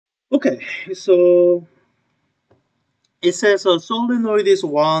Okay, so it says a solenoid is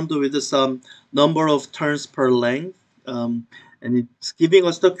wound with some number of turns per length, and it's giving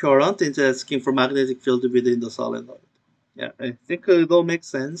us the current. It's asking for magnetic field within the solenoid. Yeah, I think it all makes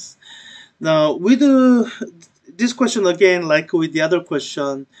sense. Now, with this question again, like with the other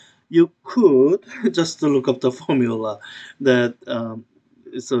question, you could just look up the formula that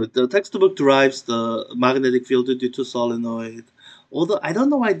so the textbook derives the magnetic field due to solenoid. Although I don't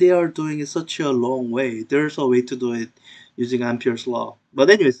know why they are doing it such a long way. There's a way to do it using Ampere's law. But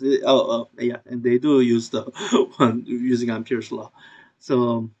anyways, yeah, and they do use the one using Ampere's law.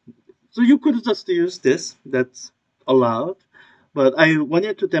 So so you could just use this. That's allowed. But I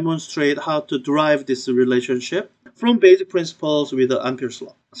wanted to demonstrate how to derive this relationship from basic principles with the Ampere's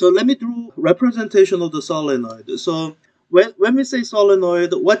law. So let me draw representation of the solenoid. So when we say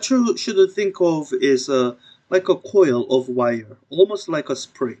solenoid, what you should think of is like a coil of wire, almost like a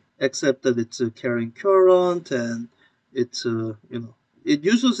spring, except that it's carrying current and it's it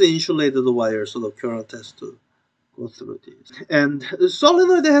uses insulated wire, so the current has to go through these. And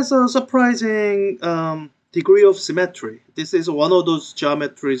solenoid has a surprising degree of symmetry. This is one of those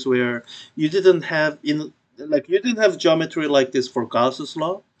geometries where you didn't have you didn't have geometry like this for Gauss's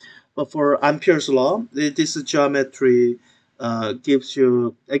law, but for Ampere's law, this geometry gives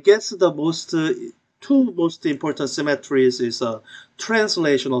you, I guess, the most two most important symmetries is a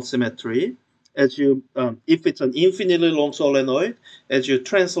translational symmetry. As you, if it's an infinitely long solenoid, as you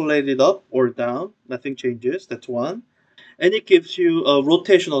translate it up or down, nothing changes. That's one, and it gives you a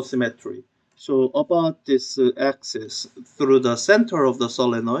rotational symmetry. So about this axis through the center of the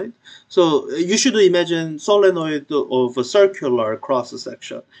solenoid. So you should imagine solenoid of a circular cross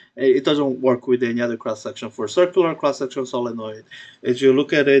section. It doesn't work with any other cross section. For circular cross section solenoid, as you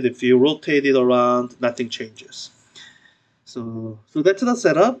look at it, if you rotate it around, nothing changes. So that's the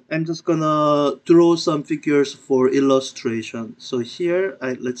setup. I'm just gonna draw some figures for illustration. So here,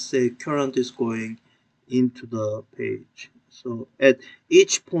 let's say current is going into the page. So at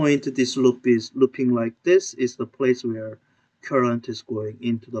each point, this loop is looping like this is the place where current is going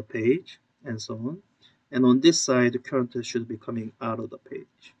into the page and so on. And on this side, the current should be coming out of the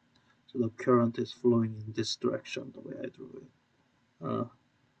page. So the current is flowing in this direction, the way I drew it.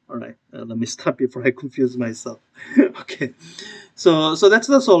 All right, let me stop before I confuse myself. Okay, so that's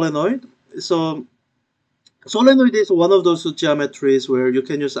the solenoid. So solenoid is one of those geometries where you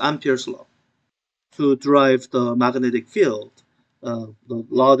can use Ampere's law to drive the magnetic field. The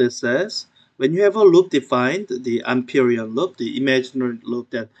law that says when you have a loop defined, the Amperian loop, the imaginary loop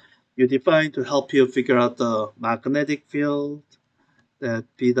that you define to help you figure out the magnetic field, that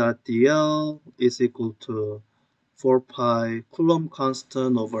P dot dl is equal to 4 pi Coulomb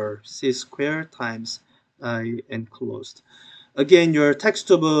constant over c squared times I enclosed. Again, your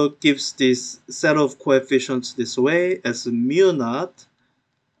textbook gives this set of coefficients this way as mu naught,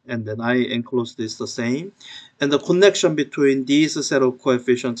 and then I enclose this the same. And the connection between these set of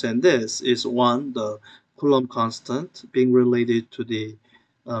coefficients and this is one, the Coulomb constant being related to the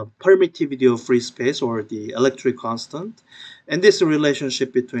permittivity of free space or the electric constant. And this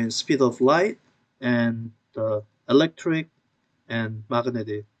relationship between speed of light and the electric and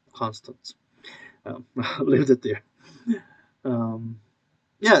magnetic constants. I'll leave it there. Um,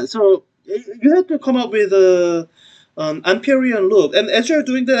 yeah, so you had to come up with an Amperian loop. And as you're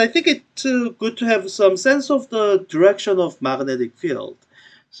doing that, I think it's good to have some sense of the direction of magnetic field.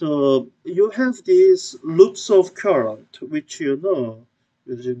 So you have these loops of current, which you know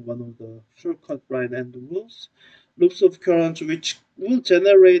using one of the shortcut right-hand rules. Loops of current which will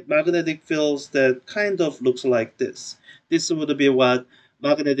generate magnetic fields that kind of looks like this. This would be what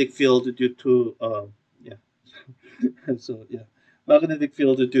magnetic field due to yeah. So yeah, magnetic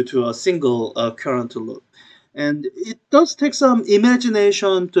field due to a single current loop. And it does take some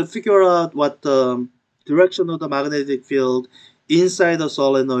imagination to figure out what the direction of the magnetic field inside the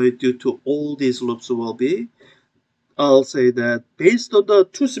solenoid due to all these loops will be. I'll say that based on the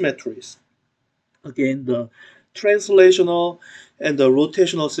two symmetries, again, the translational and the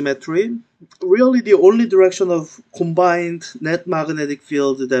rotational symmetry, really the only direction of combined net magnetic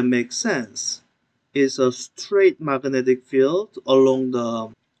field that makes sense is a straight magnetic field along the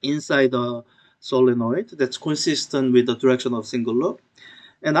inside the solenoid that's consistent with the direction of single loop.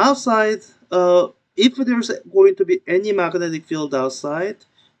 And outside, if there's going to be any magnetic field outside,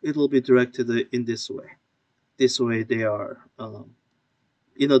 it will be directed in this way. This way they are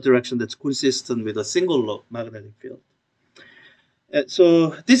in a direction that's consistent with a single loop magnetic field.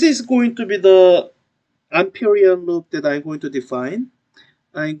 So this is going to be the Amperian loop that I'm going to define.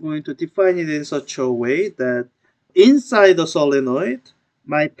 I'm going to define it in such a way that inside the solenoid,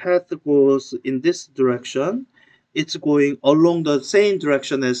 my path goes in this direction. It's going along the same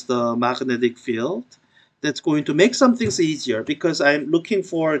direction as the magnetic field. That's going to make some things easier because I'm looking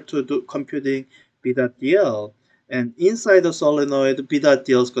forward to computing B dot dl. And inside the solenoid, B dot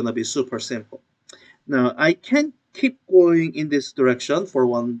dl is going to be super simple. Now, I can't keep going in this direction for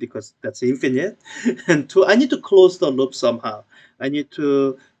one because that's infinite. And two, I need to close the loop somehow. I need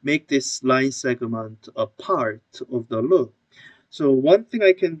to make this line segment a part of the loop. So one thing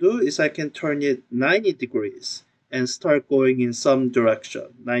I can do is I can turn it 90 degrees and start going in some direction,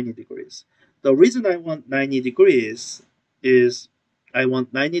 90 degrees. The reason I want 90 degrees is I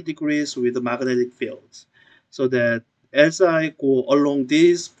want 90 degrees with the magnetic fields so that as I go along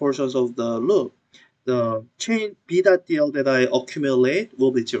these portions of the loop, the chain B dot DL that I accumulate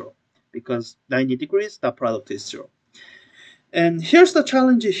will be zero because 90 degrees, that product is zero. And here's the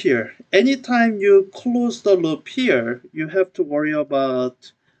challenge here. Anytime you close the loop here, you have to worry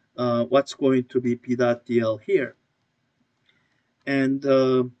about what's going to be B dot DL here. And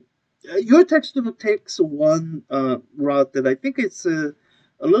your textbook takes one route that I think it's a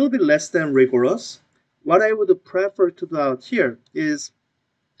little bit less than rigorous. What I would prefer to do out here is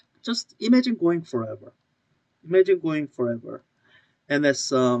just imagine going forever. Imagine going forever. And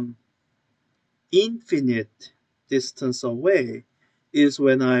as infinite distance away is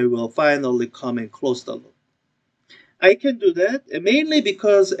when I will finally come and close the loop. I can do that mainly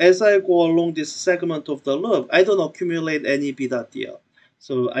because as I go along this segment of the loop, I don't accumulate any B dot dl.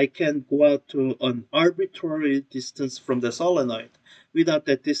 So I can go out to an arbitrary distance from the solenoid without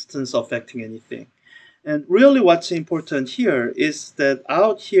that distance affecting anything. And really what's important here is that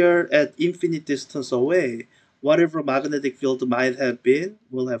out here at infinite distance away, whatever magnetic field might have been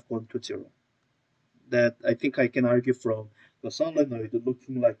will have gone to zero. That I think I can argue from the solenoid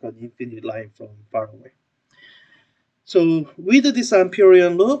looking like an infinite line from far away. So with this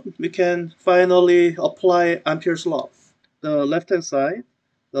Amperian loop, we can finally apply Ampere's law. The left-hand side,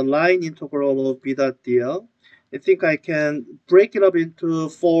 the line integral of B dot dl, I think I can break it up into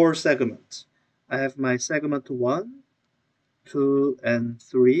four segments. I have my segment 1, 2, and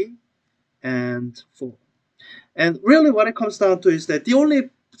 3, and 4. And really what it comes down to is that the only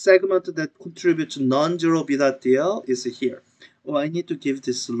segment that contributes non-zero B dot dl is here. Oh, I need to give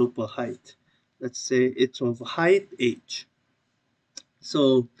this loop a height. Let's say it's of height h.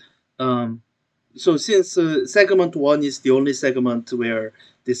 So, um, so since segment 1 is the only segment where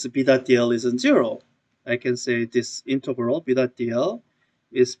this B dot dl isn't zero, I can say this integral B dot dl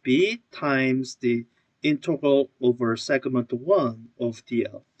is B times the integral over segment 1 of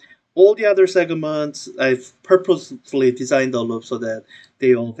dl. All the other segments, I've purposefully designed the loop so that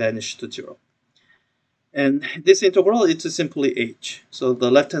they all vanish to zero. And this integral is simply h. So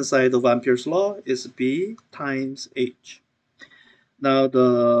the left-hand side of Ampere's law is B times h. Now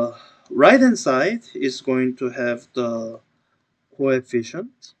the right-hand side is going to have the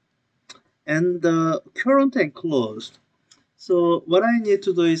coefficient and the current enclosed. So what I need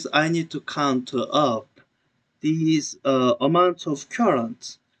to do is I need to count up these amounts of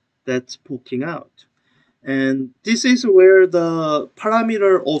current that's poking out. And this is where the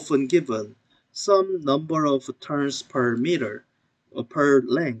parameter often given, some number of turns per meter or per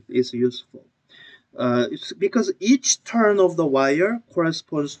length is useful. It's because each turn of the wire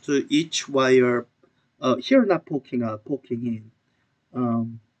corresponds to each wire, here not poking out, poking in.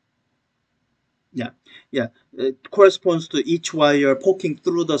 Um, yeah, yeah, it corresponds to each wire poking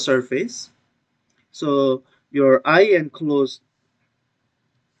through the surface. So your I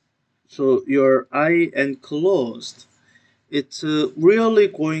enclosed, it's really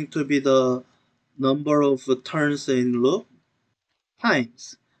going to be the number of turns in loop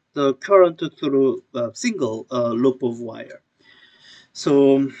times the current through a single loop of wire.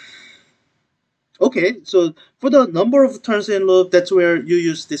 So, okay, so for the number of turns in loop, that's where you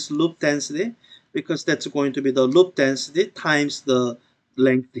use this loop density because that's going to be the loop density times the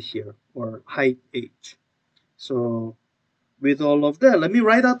length here or height h. So with all of that, let me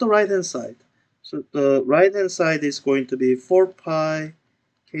write out the right-hand side. So the right-hand side is going to be 4 pi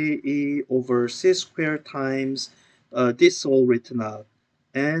ke over c squared times this all written out,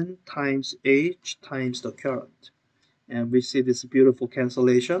 n times h times the current. And we see this beautiful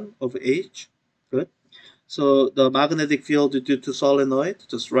cancellation of h. Good. So the magnetic field due to solenoid,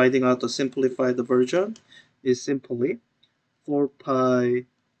 just writing out the simplified version, is simply 4 pi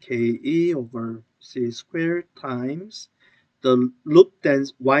ke over c squared times the loop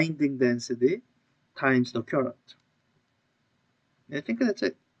winding density times the current. I think that's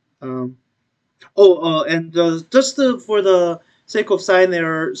it. And just for the sake of sign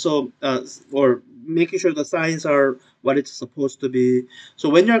error, so or making sure the signs are what it's supposed to be. So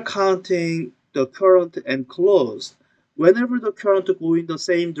when you're counting the current and close, whenever the current go in the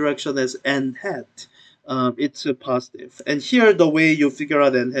same direction as n hat, it's a positive. And here the way you figure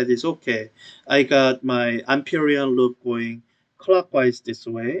out n hat is okay. I got my Amperian loop going clockwise this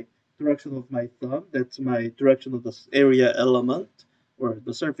way, direction of my thumb. That's my direction of the area element or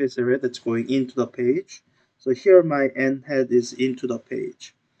the surface area that's going into the page. So here my n hat is into the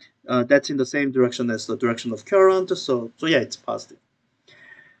page. That's in the same direction as the direction of current. So yeah, it's positive.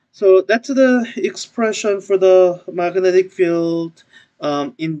 So that's the expression for the magnetic field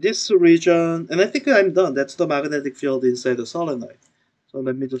in this region. And I think I'm done. That's the magnetic field inside the solenoid. So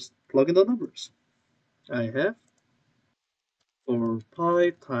let me just plug in the numbers. I have 4 pi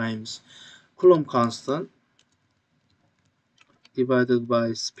times Coulomb constant divided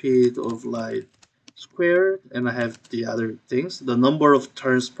by speed of light squared, and I have the other things, the number of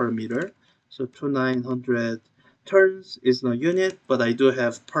turns per meter. So 2900 turns is no unit, but I do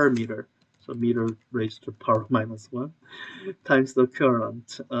have per meter. So meter raised to power minus 1 times the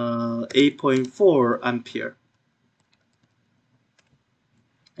current, 8.4 ampere.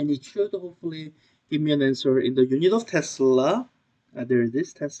 And it should hopefully give me an answer in the unit of Tesla. There it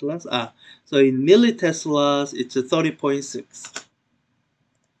is, Teslas. So in milliteslas, it's a 30.6.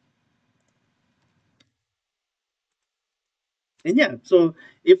 And yeah, so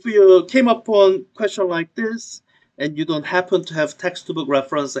if you came upon question like this and you don't happen to have textbook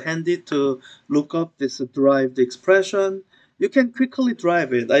reference handy to look up this derived expression, you can quickly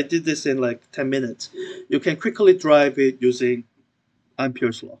drive it. I did this in like 10 minutes. You can quickly drive it using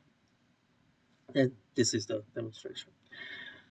Ampere's law. And this is the demonstration.